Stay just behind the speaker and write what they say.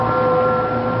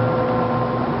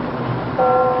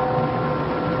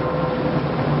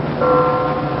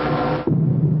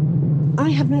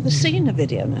seen a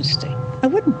video nasty. I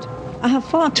wouldn't. I have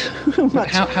far too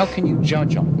much. How can you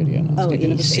judge on a video nasty? You've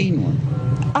never seen one.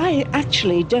 I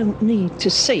actually don't need to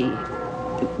see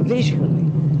visually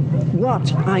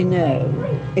what I know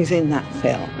is in that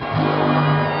film.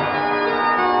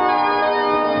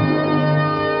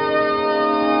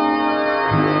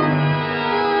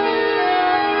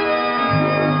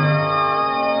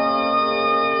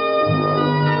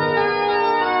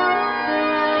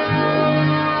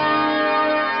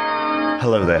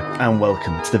 Hello there, and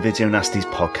welcome to the Video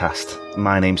Nasties podcast.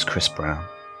 My name's Chris Brown.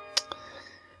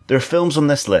 There are films on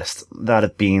this list that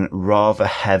have been rather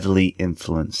heavily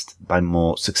influenced by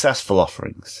more successful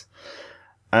offerings.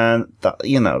 And that,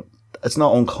 it's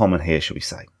not uncommon here, shall we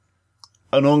say.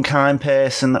 An unkind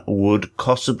person would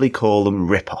possibly call them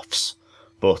rip-offs,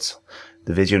 but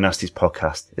the Video Nasties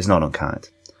podcast is not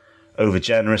unkind.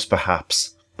 Over-generous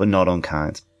perhaps, but not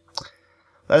unkind.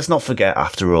 Let's not forget,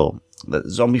 after all, that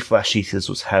Zombie Flesh Eaters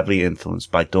was heavily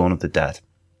influenced by Dawn of the Dead,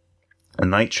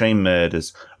 and Night Train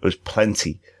Murders owes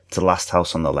plenty to Last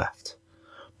House on the Left.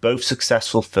 Both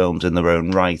successful films in their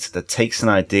own right that takes an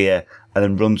idea and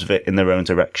then runs with it in their own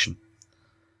direction.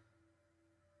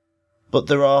 But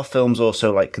there are films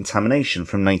also like Contamination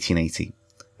from 1980,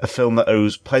 a film that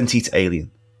owes plenty to Alien,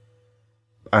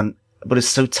 but is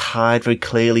so tied very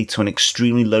clearly to an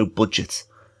extremely low budget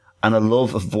and a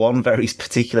love of one very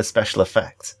particular special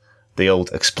effect, the old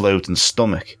exploding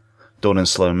stomach, done in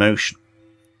slow motion.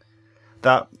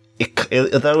 That,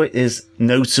 although it is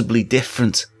notably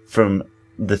different from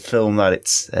the film that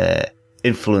it's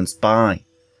influenced by,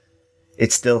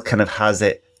 it still kind of has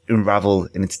it unravelled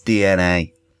in its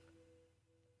DNA.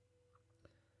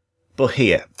 But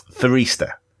here, for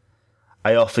Easter,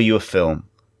 I offer you a film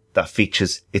that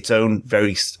features its own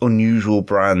very unusual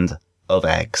brand of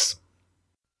eggs.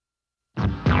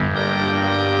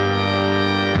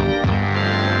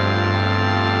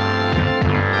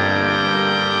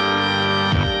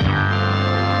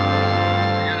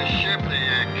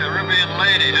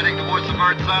 Heading towards the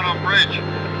Marzano Bridge.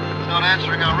 He's not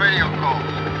answering our radio calls.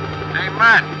 Hey,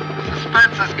 Matt, the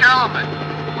suspense is killing me.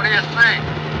 What do you think?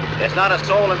 There's not a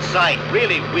soul in sight.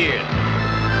 Really weird.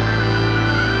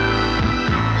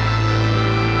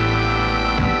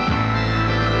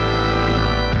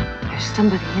 There's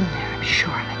somebody in there, I'm sure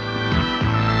of it.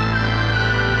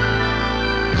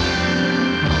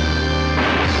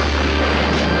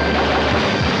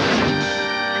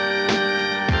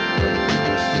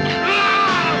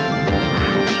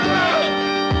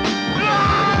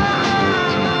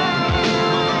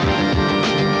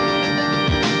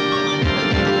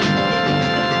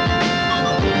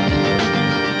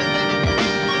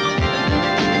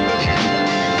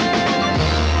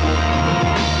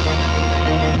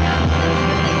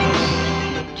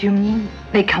 Do you mean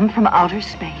they come from outer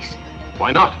space?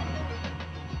 Why not?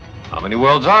 How many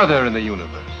worlds are there in the universe?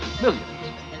 Millions.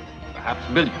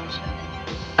 Perhaps billions.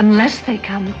 Unless they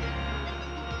come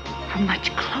from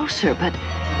much closer, but...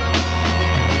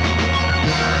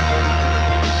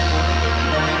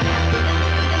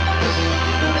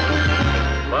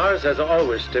 Mars has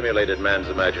always stimulated man's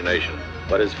imagination.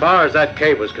 But as far as that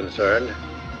cave was concerned,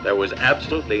 there was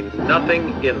absolutely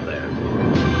nothing in there.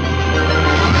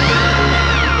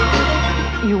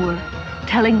 You were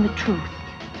telling the truth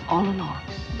all along.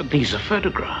 But these are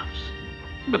photographs.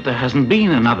 But there hasn't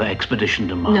been another expedition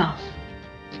to Mars. No.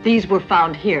 These were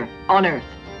found here, on Earth.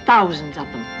 Thousands of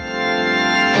them.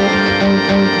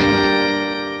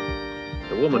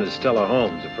 The woman is Stella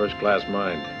Holmes, a first-class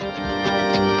mind.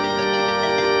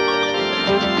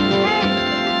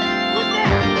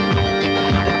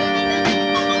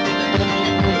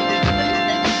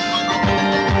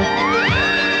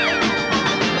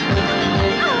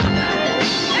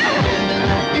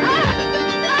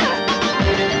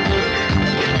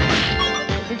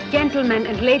 Gentleman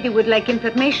and lady would like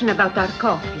information about our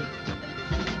coffee.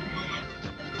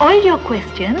 All your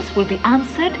questions will be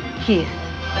answered here.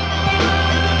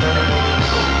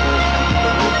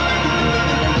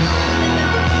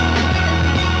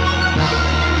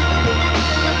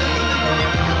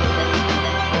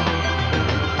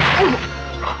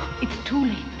 Oh, it's too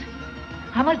late.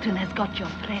 Hamilton has got your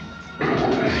friends.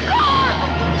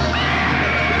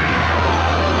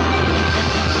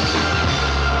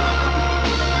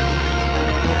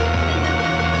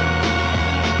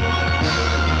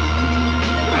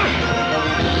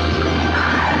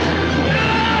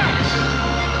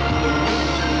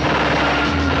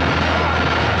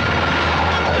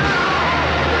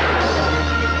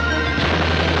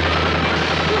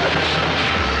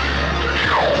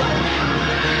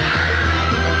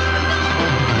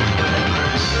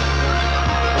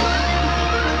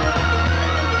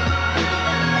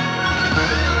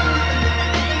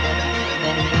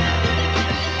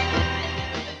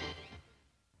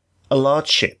 A large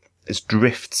ship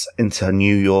drifts into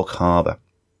New York harbour.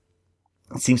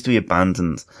 It seems to be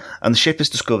abandoned, and the ship is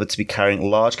discovered to be carrying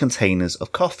large containers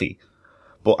of coffee.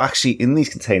 But actually, in these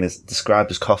containers described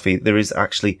as coffee, there is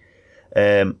actually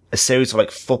a series of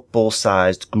like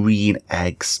football-sized green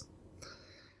eggs.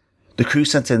 The crew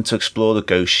sent in to explore the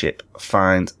ghost ship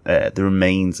find the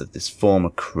remains of this former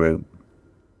crew.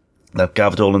 They've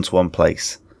gathered all into one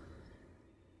place.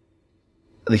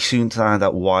 They soon find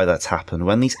out why that's happened.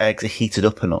 When these eggs are heated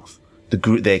up enough,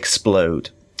 they explode,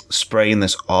 spraying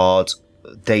this odd,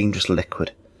 dangerous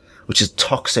liquid, which is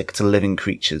toxic to living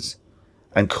creatures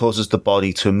and causes the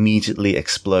body to immediately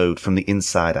explode from the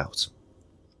inside out.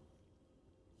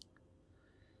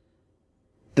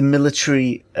 The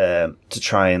military, to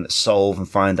try and solve and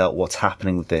find out what's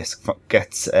happening with this,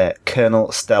 gets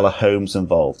Colonel Stella Holmes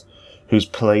involved, who's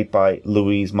played by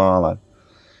Louise Marlowe.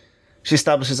 She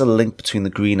establishes a link between the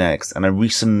green eggs and a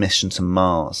recent mission to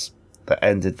Mars that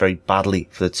ended very badly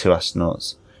for the two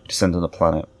astronauts who descended on the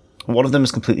planet. One of them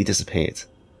has completely disappeared.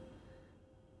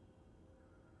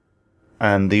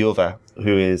 And the other,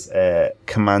 who is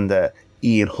Commander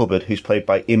Ian Hubbard, who's played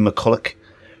by Ian McCulloch,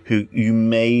 who you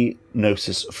may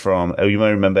notice from, or you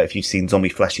may remember if you've seen Zombie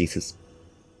Flesh Eaters.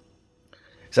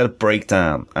 He's had a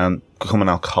breakdown and become an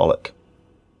alcoholic.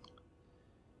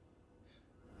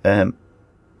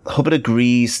 Hubbard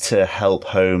agrees to help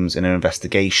Holmes in her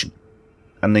investigation,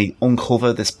 and they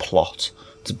uncover this plot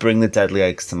to bring the deadly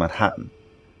eggs to Manhattan.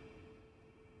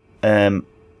 And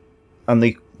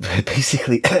they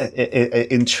basically,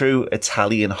 in true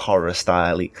Italian horror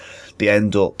style, they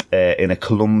end up in a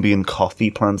Colombian coffee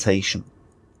plantation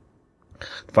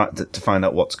to find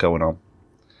out what's going on.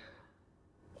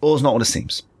 All's not what it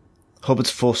seems.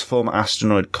 Hubbard's former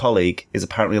astronaut colleague is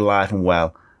apparently alive and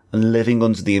well and living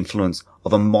under the influence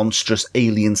of a monstrous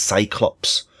alien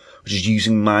cyclops, which is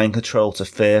using mind control to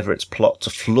further its plot to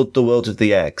flood the world with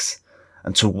the eggs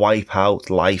and to wipe out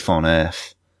life on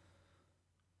Earth.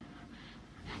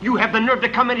 You have the nerve to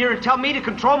come in here and tell me to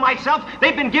control myself?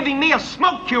 They've been giving me a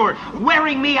smoke cure,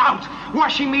 wearing me out,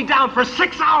 washing me down for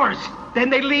 6 hours. Then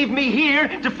they leave me here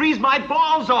to freeze my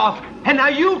balls off. And now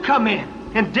you come in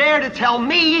and dare to tell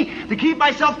me to keep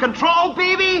my self-control,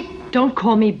 baby? Don't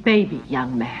call me baby,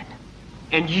 young man.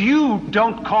 And you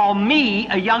don't call me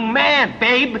a young man,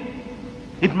 babe.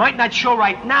 It might not show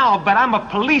right now, but I'm a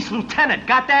police lieutenant.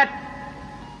 Got that?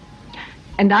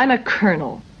 And I'm a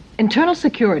colonel. Internal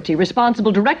Security,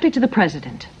 responsible directly to the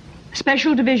President.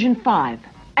 Special Division 5.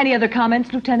 Any other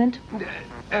comments, Lieutenant?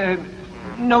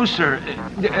 No, sir.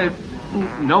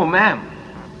 No, ma'am.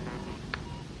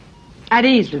 At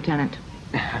ease, Lieutenant.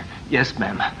 Yes,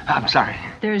 ma'am. I'm sorry.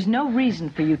 There is no reason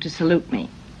for you to salute me.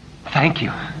 Thank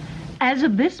you. As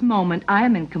of this moment, I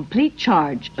am in complete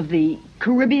charge of the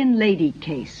Caribbean Lady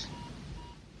case.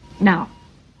 Now,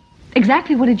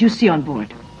 exactly what did you see on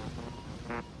board?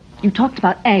 You talked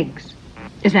about eggs.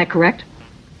 Is that correct?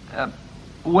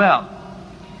 Well,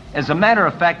 as a matter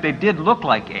of fact, they did look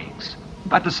like eggs.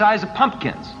 About the size of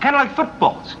pumpkins. Kind of like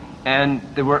footballs. And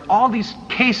there were all these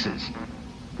cases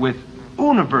with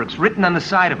Univerks written on the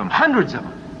side of them. Hundreds of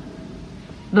them.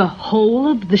 The whole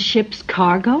of the ship's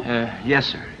cargo? Yes,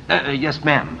 sir. Yes,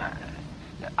 ma'am.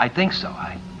 I think so.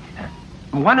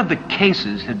 One of the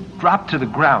cases had dropped to the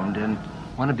ground, and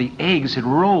one of the eggs had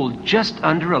rolled just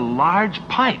under a large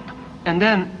pipe. And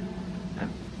then,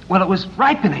 well, it was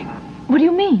ripening. What do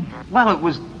you mean? Well, it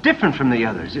was different from the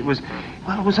others. It was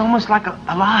almost like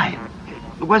alive.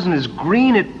 It wasn't as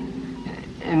green.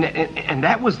 And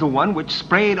that was the one which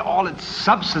sprayed all its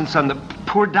substance on the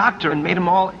poor doctor and made him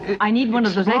all I need one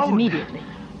of those eggs immediately.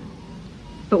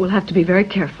 But we'll have to be very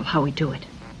careful how we do it.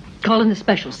 Call in the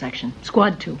special section,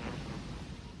 Squad 2.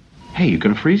 Hey, you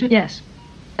gonna freeze it? Yes,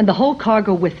 and the whole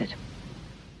cargo with it.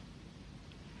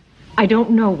 I don't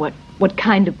know what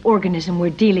kind of organism we're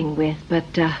dealing with,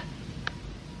 but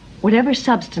whatever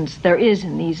substance there is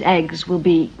in these eggs will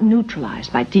be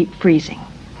neutralized by deep freezing.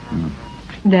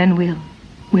 Then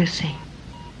we'll see.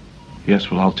 Yes,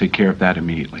 well, I'll take care of that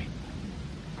immediately.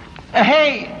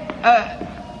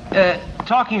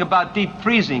 Talking about deep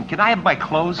freezing, can I have my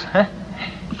clothes, huh?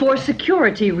 For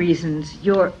security reasons,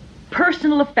 your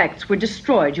personal effects were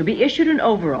destroyed. You'll be issued an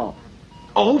overall.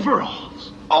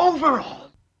 Overalls?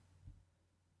 Overalls?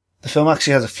 The film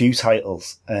actually has a few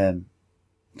titles.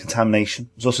 Contamination.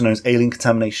 It's also known as Alien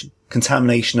Contamination,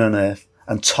 Contamination on Earth,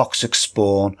 and Toxic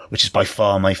Spawn, which is by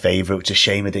far my favourite, which is a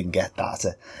shame I didn't get that.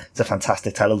 It's a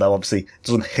fantastic title, though. Obviously, it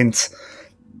doesn't hint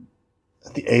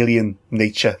at the alien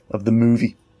nature of the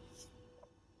movie.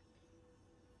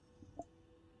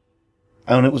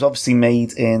 And it was obviously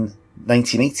made in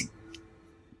 1980.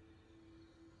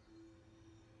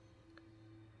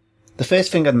 The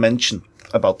first thing I'd mention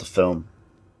about the film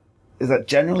is that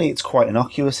generally it's quite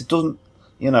innocuous. It doesn't,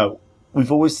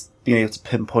 we've always been able to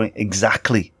pinpoint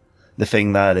exactly the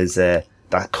thing that is that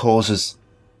causes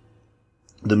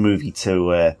the movie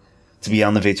to be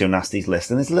on the Video Nasties list,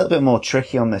 and it's a little bit more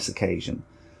tricky on this occasion.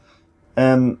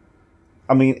 Obviously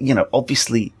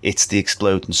it's the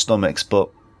exploding stomachs, but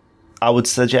I would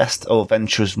suggest or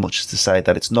venture as much as to say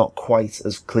that it's not quite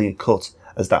as clear cut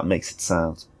as that makes it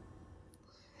sound.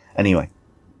 Anyway,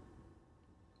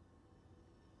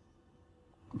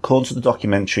 according to the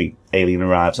documentary Alien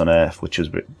Arrives on Earth, which was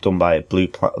done by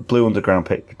Blue Underground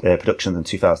Productions in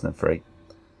 2003,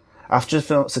 after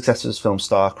the success of his film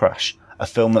Star Crash, a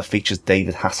film that features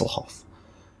David Hasselhoff,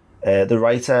 the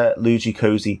writer Luigi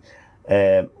Cosi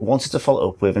wanted to follow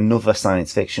up with another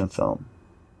science fiction film.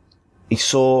 He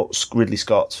saw Ridley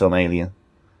Scott's film Alien,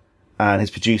 and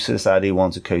his producer decided he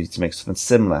wanted Cosi to make something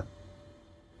similar.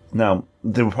 Now,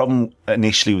 the problem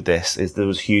initially with this is there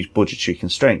was huge budgetary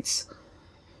constraints.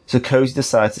 So Cosi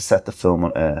decided to set the film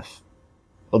on Earth,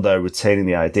 although retaining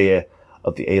the idea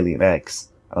of the alien eggs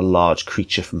and a large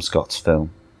creature from Scott's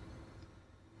film.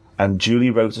 And Julie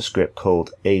wrote a script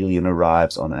called Alien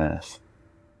Arrives on Earth.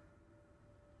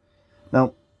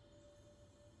 Now,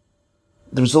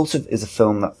 the result is a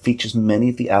film that features many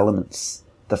of the elements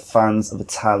that fans of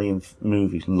Italian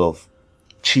movies love.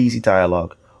 Cheesy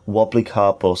dialogue, wobbly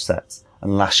cardboard sets,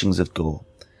 and lashings of gore.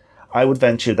 I would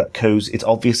venture that Cosi, it's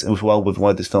obvious as well with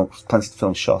why this film, plenty of the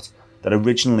film shot, that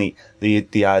originally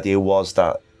the idea was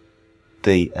that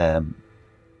they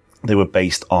were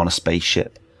based on a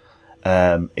spaceship.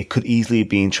 It could easily have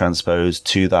been transposed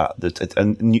to that,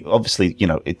 and obviously,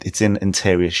 it's in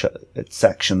interior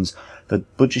sections for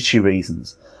budgetary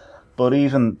reasons. But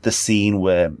even the scene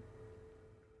where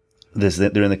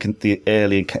they're in the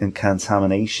early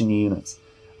contamination unit,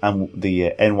 and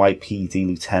the NYPD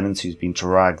lieutenant who's been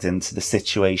dragged into the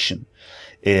situation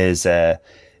is there.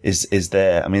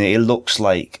 I mean, it looks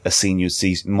like a scene you'd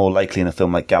see more likely in a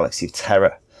film like Galaxy of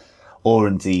Terror, or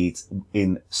indeed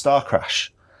in Star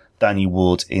Crash, than you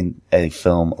would in a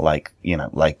film like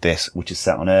this, which is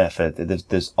set on Earth.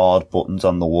 There's odd buttons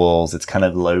on the walls. It's kind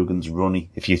of Logan's Runny.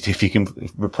 If you can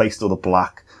replace all the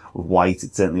black with white,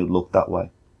 it certainly would look that way.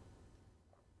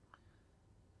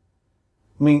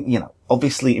 I mean,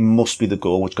 obviously it must be the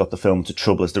gore which got the film into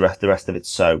trouble, as the rest of it's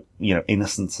so,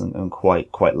 innocent and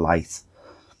quite light.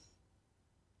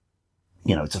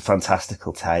 It's a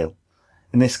fantastical tale.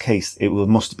 In this case, it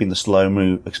must have been the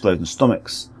slow-mo exploding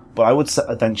stomachs. But I would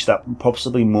venture that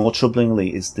possibly more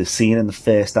troublingly is the scene in the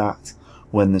first act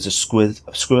when there's a screw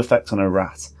effect on a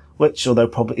rat, which, although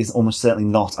probably is almost certainly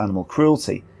not animal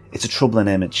cruelty, it's a troubling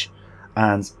image.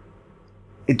 And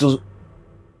it does,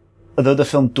 although the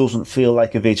film doesn't feel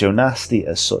like a video nasty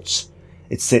as such,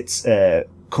 it sits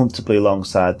comfortably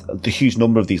alongside the huge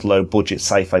number of these low-budget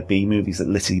sci-fi B movies that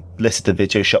listed the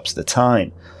video shops at the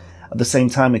time. At the same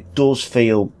time, it does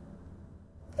feel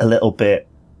a little bit.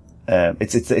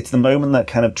 It's the moment that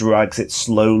kind of drags it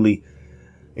slowly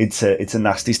into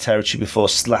Nasty's territory before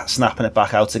snapping it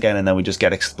back out again, and then we just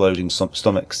get exploding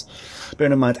stomachs.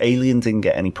 Bearing in mind, Alien didn't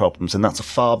get any problems, and that's a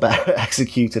far better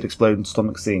executed exploding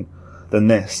stomach scene than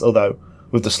this. Although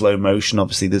with the slow motion,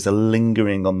 obviously there's a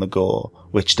lingering on the gore,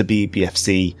 which the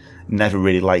BBFC never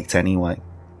really liked anyway.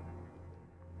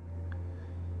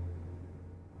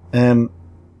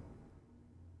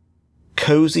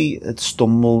 Cosi had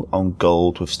stumbled on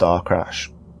gold with Star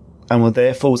Crash, and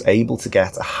therefore was able to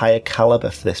get a higher caliber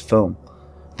for this film.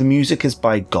 The music is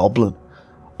by Goblin,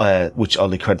 which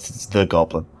oddly credited to The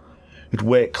Goblin, who'd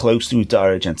worked closely with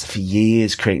Dario Argento for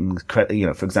years, creating,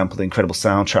 for example, the incredible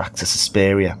soundtrack to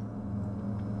Suspiria.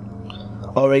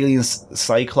 Our Alien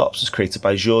Cyclops was created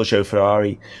by Giorgio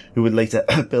Ferrari, who would later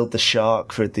build the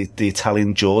shark for the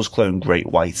Italian Jaws clone Great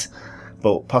White,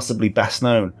 but possibly best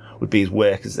known would be his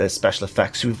work as a special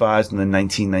effects supervisor in the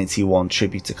 1991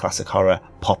 tribute to classic horror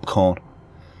Popcorn.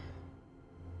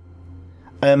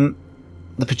 The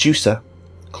producer,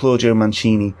 Claudio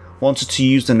Mancini, wanted to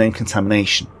use the name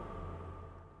Contamination,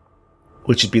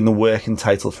 which had been the working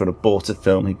title for an aborted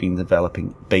film he'd been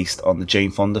developing based on the Jane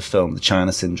Fonda film The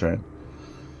China Syndrome.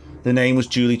 The name was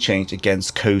duly changed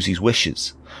against Cosi's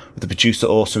wishes, with the producer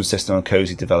also insisting on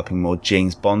Cosi developing more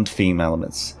James Bond theme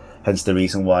elements, hence the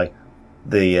reason why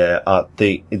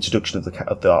the introduction of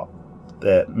the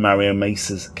Mario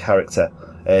Mesa's character,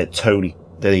 Tony,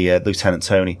 the Lieutenant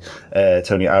Tony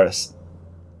Aris,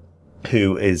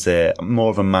 who is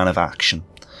more of a man of action.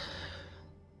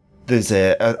 There's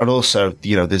a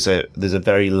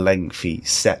very lengthy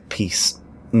set piece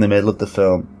in the middle of the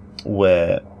film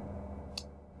where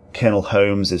Colonel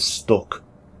Holmes is stuck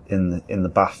in the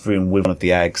bathroom with one of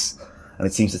the eggs, and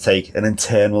it seems to take an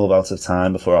interminable amount of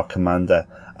time before our commander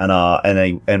and our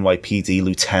NYPD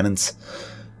lieutenant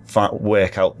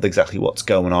work out exactly what's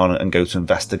going on and go to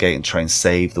investigate and try and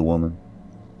save the woman.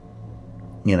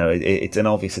 You know, it's an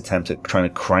obvious attempt at trying to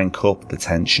crank up the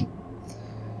tension.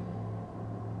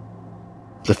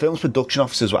 The film's production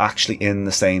offices were actually in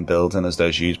the same building as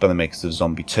those used by the makers of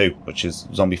Zombie 2, which is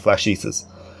Zombie Flesh Eaters.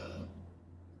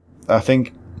 I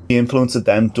think the influence of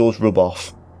them does rub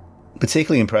off.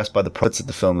 Particularly impressed by the products that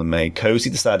the film had made, Cozy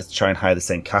decided to try and hire the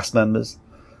same cast members.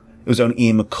 It was only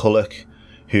Ian McCulloch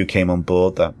who came on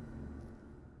board though.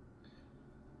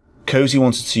 Cozy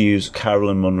wanted to use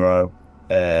Carolyn Munro,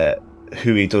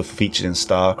 who he'd featured in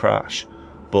Star Crash,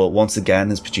 but once again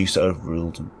his producer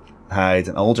overruled him, hired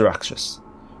an older actress,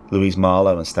 Louise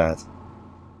Marlowe, instead.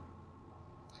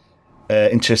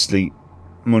 Interestingly,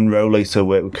 Munro later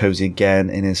worked with Cozy again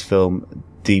in his film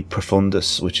De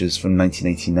Profundis, which is from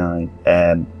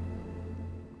 1989.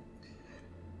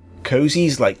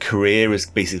 Cozy's career is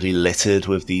basically littered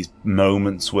with these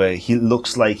moments where he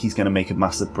looks like he's going to make a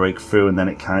massive breakthrough and then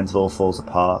it kind of all falls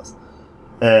apart.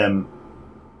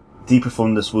 De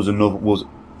Profundis was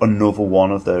another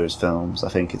one of those films, I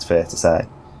think it's fair to say.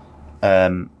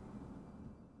 The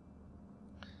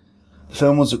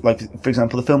film was, for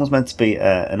example, the film was meant to be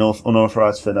an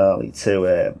unauthorized finale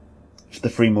to the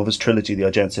Three Mothers trilogy, the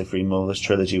Argento Three Mothers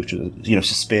trilogy, which was,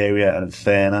 Suspiria and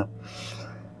Inferno.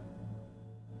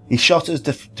 He shot as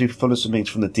De Profundis was made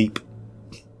from the deep,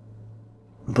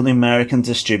 but the American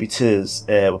distributors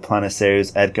were planning a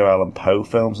series of Edgar Allan Poe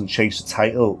films and changed the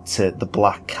title to The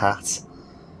Black Cat,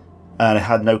 and it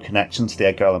had no connection to the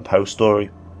Edgar Allan Poe story.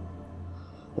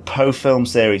 The Poe film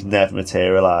series never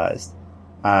materialised,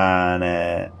 and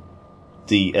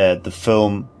the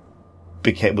film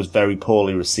was very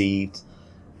poorly received,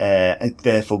 and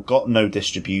therefore got no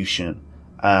distribution,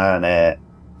 and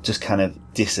just kind of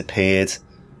disappeared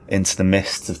into the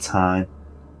mists of time.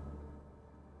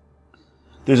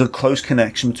 There's a close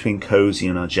connection between Cozy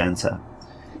and Argento.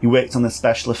 He worked on the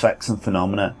special effects and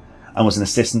phenomena, and was an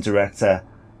assistant director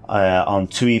on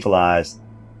Two Evil Eyes.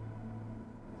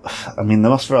 I mean, the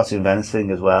Nosferatu in Venice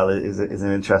thing as well is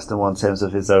an interesting one in terms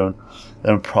of his own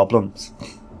problems.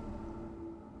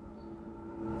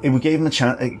 It gave him a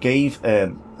chance. It gave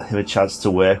him a chance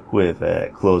to work with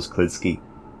Klaus Kinski,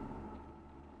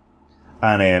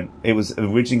 and it was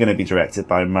originally going to be directed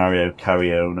by Mario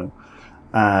Cariono,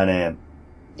 and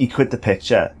he quit the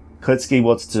picture. Kinski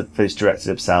wanted to finish directing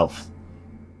himself.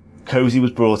 Cozy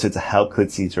was brought in to help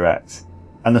Kinski direct,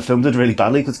 and the film did really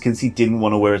badly because Kinski didn't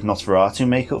want to wear his Nosferatu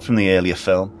makeup from the earlier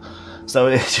film. So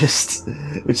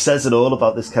which says it all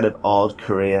about this kind of odd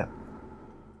career.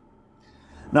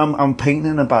 Now, I'm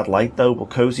painting in a bad light though, but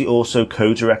Cozy also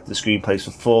co-directed the screenplays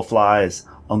for Four Flies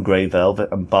on Grey Velvet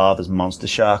and Barber's Monster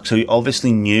Shark, so he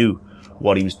obviously knew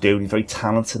what he was doing. He's a very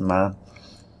talented man.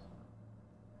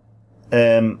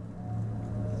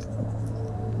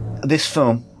 This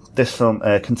film,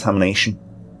 Contamination,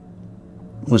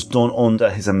 was done under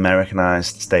his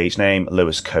Americanized stage name,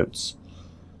 Lewis Coates.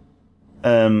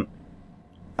 And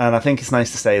I think it's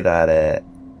nice to say that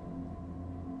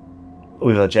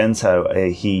with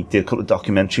Argento, he did a couple of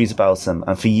documentaries about him,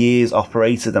 and for years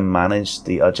operated and managed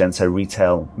the Argento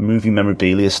retail movie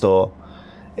memorabilia store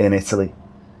in Italy.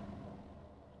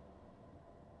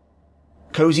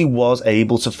 Cozy was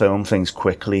able to film things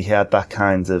quickly. He had that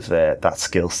kind of that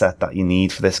skill set that you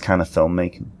need for this kind of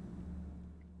filmmaking.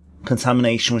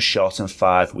 Contamination was shot in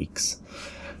 5 weeks.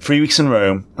 3 weeks in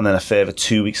Rome, and then a further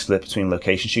 2 weeks split between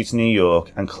location shoots in New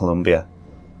York and Colombia.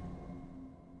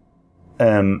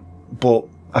 But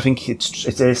I think it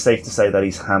is safe to say that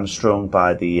he's hamstrung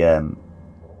by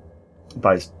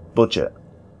by his budget.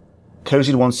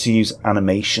 Cozy wants to use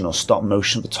animation or stop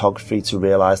motion photography to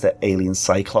realise their alien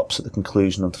Cyclops at the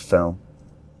conclusion of the film,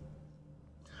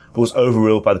 but was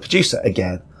overruled by the producer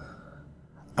again,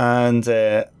 and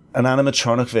an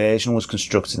animatronic version was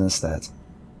constructed instead.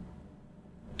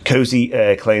 Cozy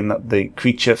claimed that the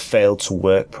creature failed to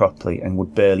work properly and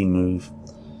would barely move,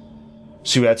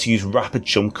 so he had to use rapid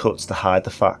jump cuts to hide the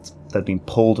fact that had been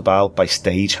pulled about by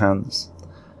stagehands.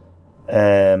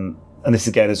 And this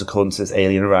again is according to this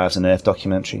Alien Arrives on Earth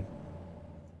documentary.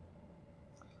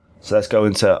 So let's go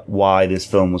into why this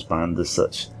film was banned as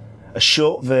such. A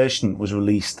short version was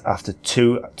released after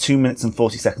 2 minutes and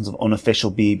 40 seconds of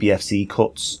unofficial BBFC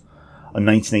cuts on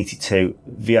 1982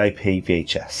 VIP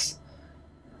VHS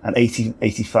and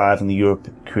 1885 on the Europe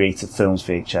Creative Films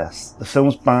VHS. The film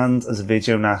was banned as a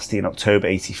video nasty in October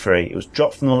 83. It was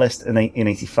dropped from the list in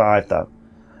 85 though,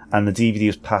 and the DVD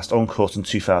was passed uncut in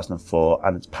 2004,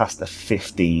 and it's passed at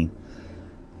 15.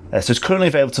 So it's currently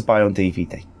available to buy on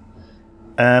DVD.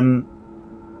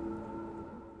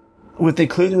 With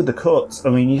included with the cuts, I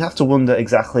mean, you have to wonder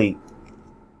exactly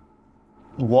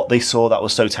what they saw that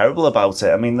was so terrible about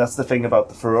it. I mean, that's the thing about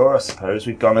the furore, I suppose.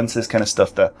 We've gone into this kind of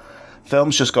stuff that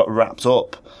films just got wrapped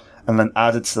up and then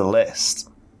added to the list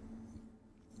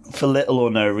for little or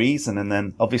no reason, and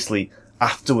then obviously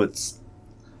afterwards,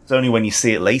 it's only when you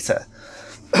see it later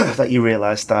that you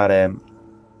realise that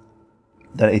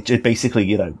it basically,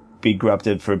 you know, be grabbed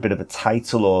in for a bit of a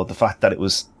title, or the fact that it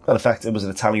was an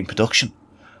Italian production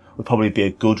would probably be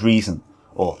a good reason,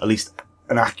 or at least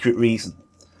an accurate reason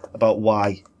about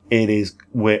why it is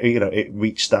where, you know, it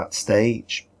reached that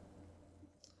stage.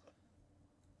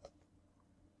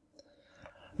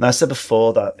 Now, I said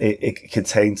before that it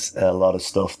contains a lot of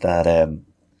stuff that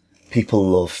people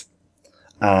love,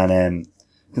 and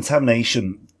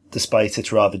Contamination, despite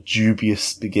its rather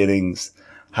dubious beginnings,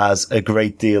 has a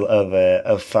great deal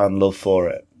of fan love for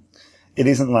it. It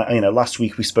isn't like, you know, last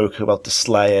week we spoke about The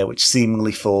Slayer, which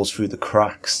seemingly falls through the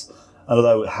cracks,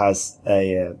 although it has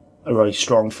a very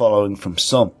strong following from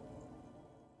some.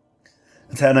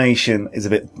 Contamination is a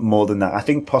bit more than that. I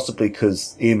think possibly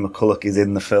because Ian McCulloch is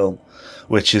in the film,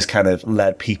 which has kind of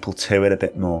led people to it a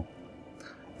bit more.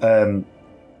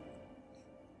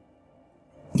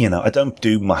 You know, I don't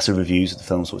do massive reviews of the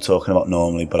films we're talking about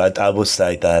normally, but I will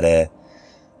say that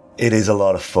it is a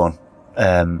lot of fun.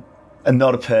 And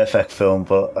not a perfect film,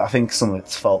 but I think some of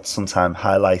its faults sometimes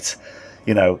highlight,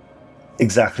 you know,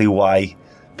 exactly why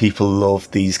people love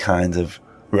these kinds of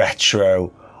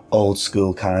retro, old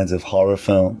school kinds of horror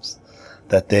films.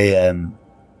 That they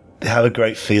have a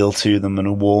great feel to them and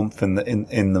a warmth in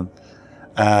them.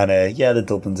 And yeah, the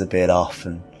dubbing's a bit off,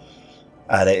 and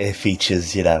it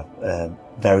features, you know,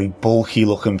 very bulky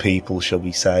looking people, shall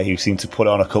we say, who seem to put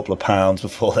on a couple of pounds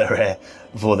before their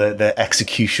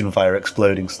execution via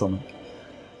exploding stomach.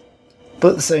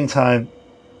 But at the same time,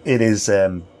 it is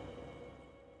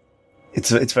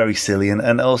it's very silly,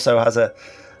 and also has a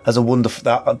wonderful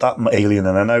that alien.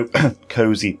 And I know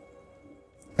Cozy.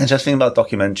 And just thing about the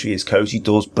documentary is Cozy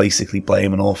does basically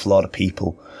blame an awful lot of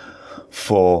people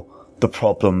for the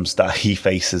problems that he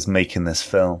faces making this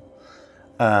film.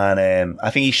 And I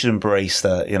think he should embrace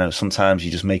that, you know, sometimes you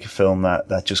just make a film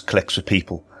that just clicks with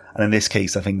people. And in this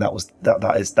case, I think that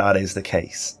is the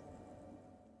case.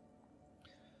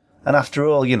 And after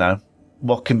all, you know,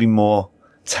 what can be more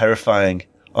terrifying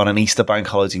on an Easter bank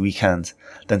holiday weekend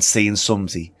than seeing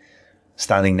somebody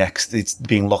standing it's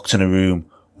being locked in a room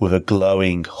with a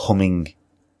glowing, humming,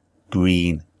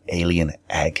 green alien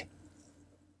egg.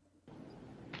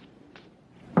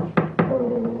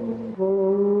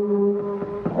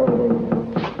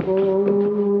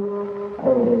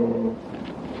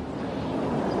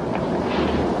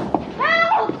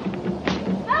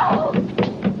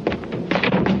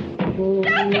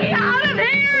 Get me out of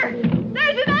here!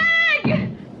 There's an egg!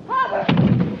 Father!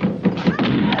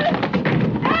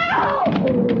 Help!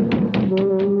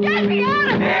 Get me out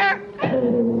of here!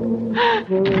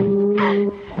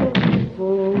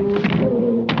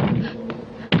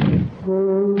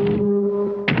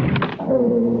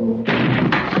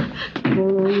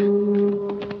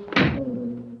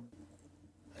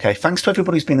 Okay, thanks to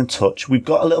everybody who's been in touch. We've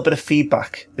got a little bit of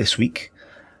feedback this week.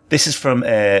 This is from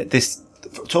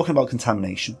talking about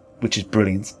Contamination, which is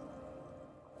brilliant.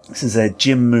 This is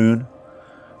Jim Moon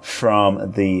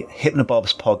from the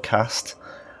Hypnobobs podcast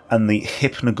and the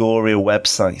Hypnogoria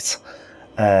website.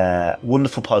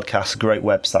 Wonderful podcast, great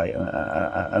website,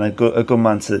 and a good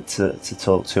man to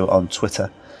talk to on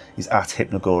Twitter. He's at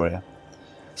Hypnogoria.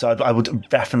 So I would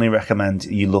definitely recommend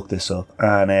you look this up.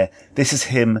 And this is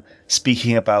him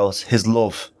speaking about his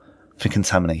love for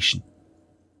Contamination.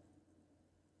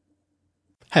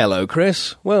 Hello,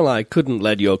 Chris. Well, I couldn't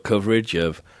let your coverage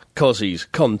of Cozzy's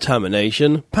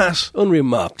Contamination pass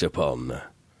unremarked upon.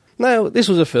 Now, this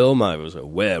was a film I was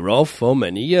aware of for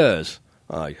many years.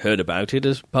 I heard about it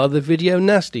as part of the Video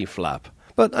Nasty flap,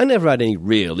 but I never had any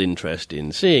real interest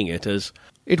in seeing it, as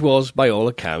it was, by all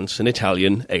accounts, an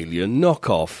Italian alien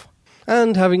knockoff.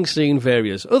 And having seen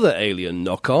various other alien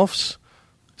knockoffs,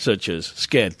 such as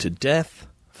Scared to Death,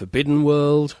 Forbidden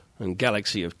World, and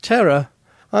Galaxy of Terror,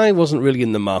 I wasn't really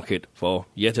in the market for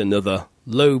yet another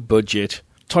low-budget,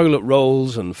 toilet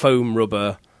rolls and foam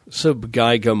rubber,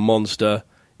 sub-Geiger monster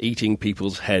eating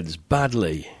people's heads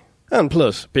badly. And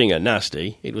plus, being a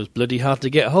nasty, it was bloody hard to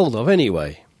get hold of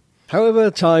anyway.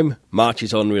 However, time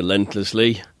marches on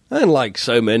relentlessly, and like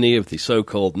so many of the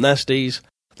so-called nasties,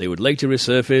 they would later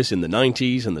resurface in the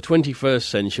 90s and the 21st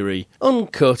century,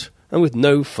 uncut and with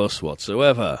no fuss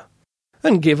whatsoever.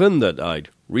 And given that I'd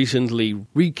recently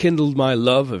rekindled my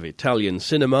love of Italian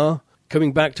cinema,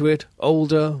 coming back to it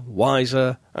older,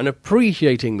 wiser, and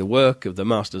appreciating the work of the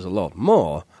masters a lot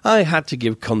more, I had to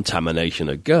give Contamination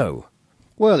a go.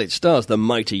 Well, it stars the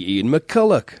mighty Ian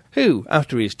McCulloch, who,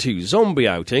 after his 2 zombie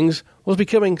outings, was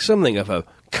becoming something of a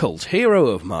cult hero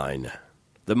of mine.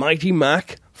 The mighty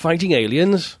Mac fighting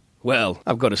aliens? Well,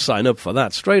 I've got to sign up for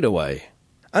that straight away.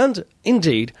 And,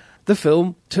 indeed, the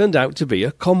film turned out to be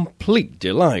a complete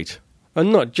delight.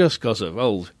 And not just because of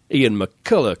old Ian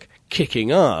McCulloch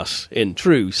kicking arse in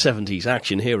true 70s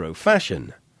action hero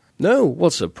fashion. No,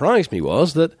 what surprised me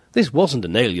was that this wasn't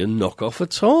an Alien knockoff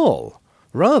at all.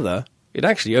 Rather, it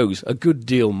actually owes a good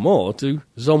deal more to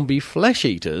zombie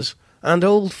flesh-eaters and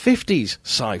old 50s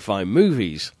sci-fi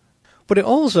movies. But it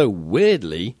also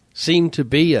weirdly seemed to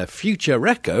be a future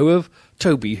echo of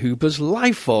Toby Hooper's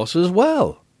Life Force as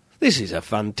well. This is a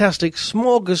fantastic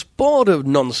smorgasbord of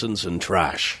nonsense and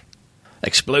trash.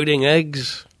 Exploding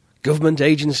eggs, government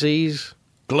agencies,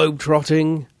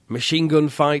 globe-trotting, machine gun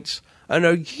fights, and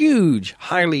a huge,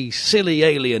 highly silly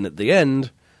alien at the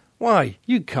end. Why,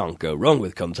 you can't go wrong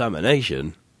with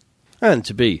Contamination. And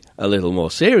to be a little more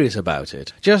serious about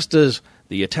it, just as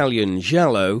the Italian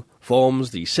giallo forms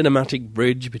the cinematic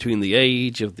bridge between the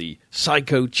age of the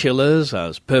psycho chillers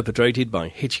as perpetrated by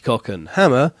Hitchcock and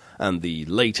Hammer and the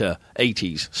later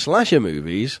 80s slasher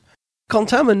movies,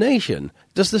 Contamination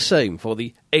does the same for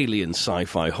the alien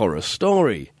sci-fi horror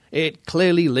story. It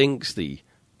clearly links the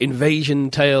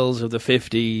invasion tales of the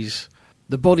 50s,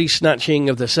 the body snatching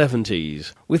of the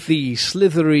 70s, with the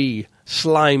slithery,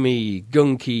 slimy,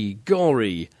 gunky,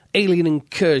 gory alien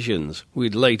incursions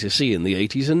we'd later see in the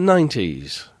 80s and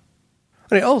 90s.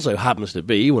 And it also happens to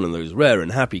be one of those rare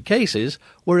and happy cases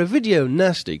where a video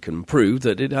nasty can prove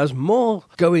that it has more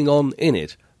going on in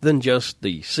it than just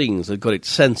the scenes that got it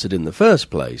censored in the first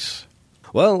place.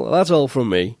 Well, that's all from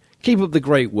me. Keep up the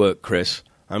great work, Chris.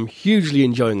 I'm hugely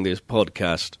enjoying this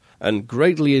podcast and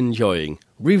greatly enjoying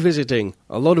revisiting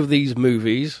a lot of these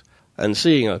movies and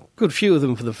seeing a good few of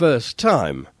them for the first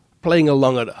time, playing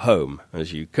along at home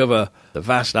as you cover the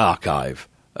vast archive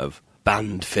of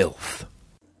banned filth.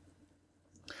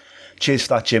 Cheers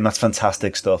for that, Jim. That's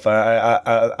fantastic stuff.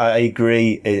 I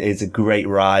agree. It's a great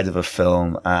ride of a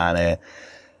film, and I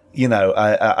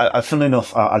funnily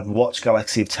enough, I've watched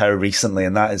Galaxy of Terror recently,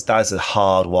 and that is a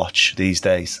hard watch these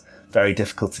days. Very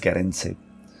difficult to get into.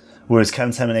 Whereas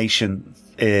Contamination,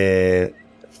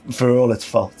 for all its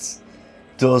faults,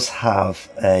 does have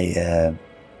a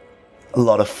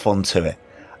lot of fun to it,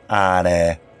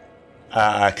 and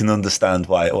I can understand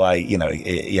why you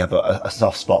have a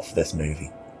soft spot for this movie.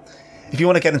 If you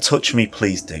want to get in touch with me,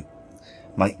 please do.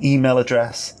 My email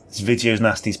address is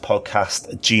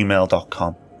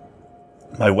videonastiespodcast@gmail.com.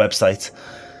 My website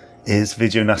is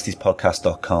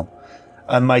videonastiespodcast.com.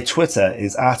 And my Twitter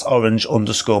is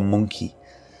 @orange_monkey.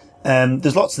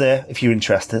 There's lots there if you're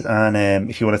interested, and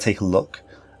if you want to take a look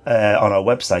on our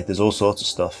website, there's all sorts of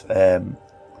stuff. I'm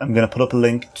going to put up a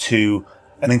link to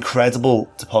an incredible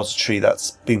depository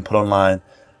that's been put online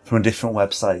from a different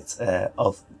website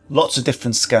of lots of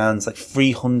different scans, like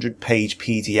 300-page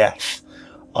PDF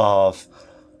of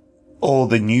all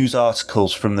the news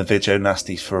articles from the Video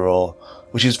Nasties for All,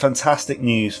 which is fantastic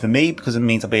news for me because it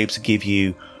means I'll be able to give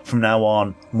you from now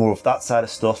on more of that side of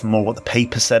stuff and more what the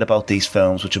paper said about these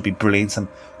films, which will be brilliant. I'm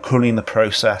currently in the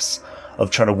process of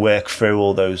trying to work through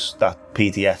all that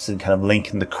PDFs and kind of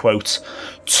linking the quote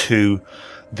to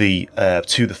the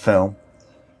film.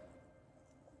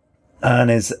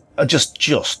 And is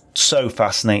just so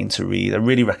fascinating to read. I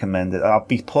really recommend it. I'll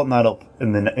be putting that up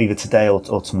in either today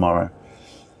or tomorrow.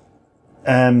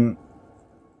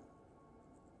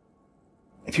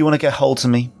 If you want to get hold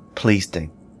of me, please do.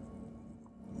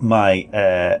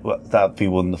 That'd be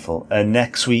wonderful.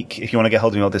 Next week, if you want to get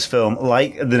hold of me on this film,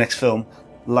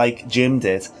 like Jim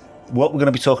did, what we're going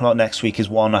to be talking about next week is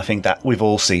one I think that we've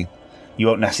all seen. You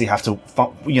won't necessarily have to,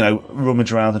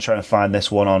 rummage around and try and find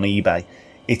this one on eBay.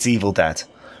 It's Evil Dead.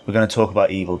 We're going to talk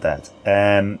about Evil Dead.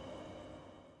 So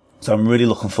I'm really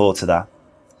looking forward to that.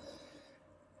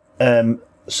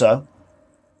 So,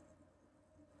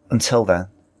 until then,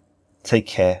 take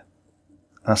care.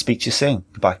 And I'll speak to you soon.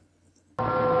 Goodbye.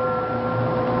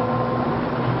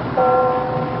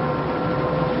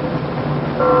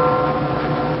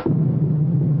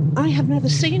 I have never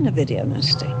seen a video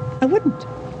nasty. I wouldn't.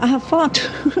 I have far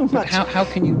too much. How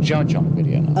can you judge on a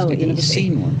video nasty? You've never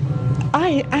seen one.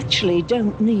 I actually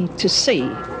don't need to see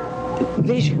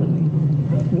visually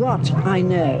what I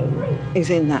know is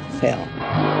in that film.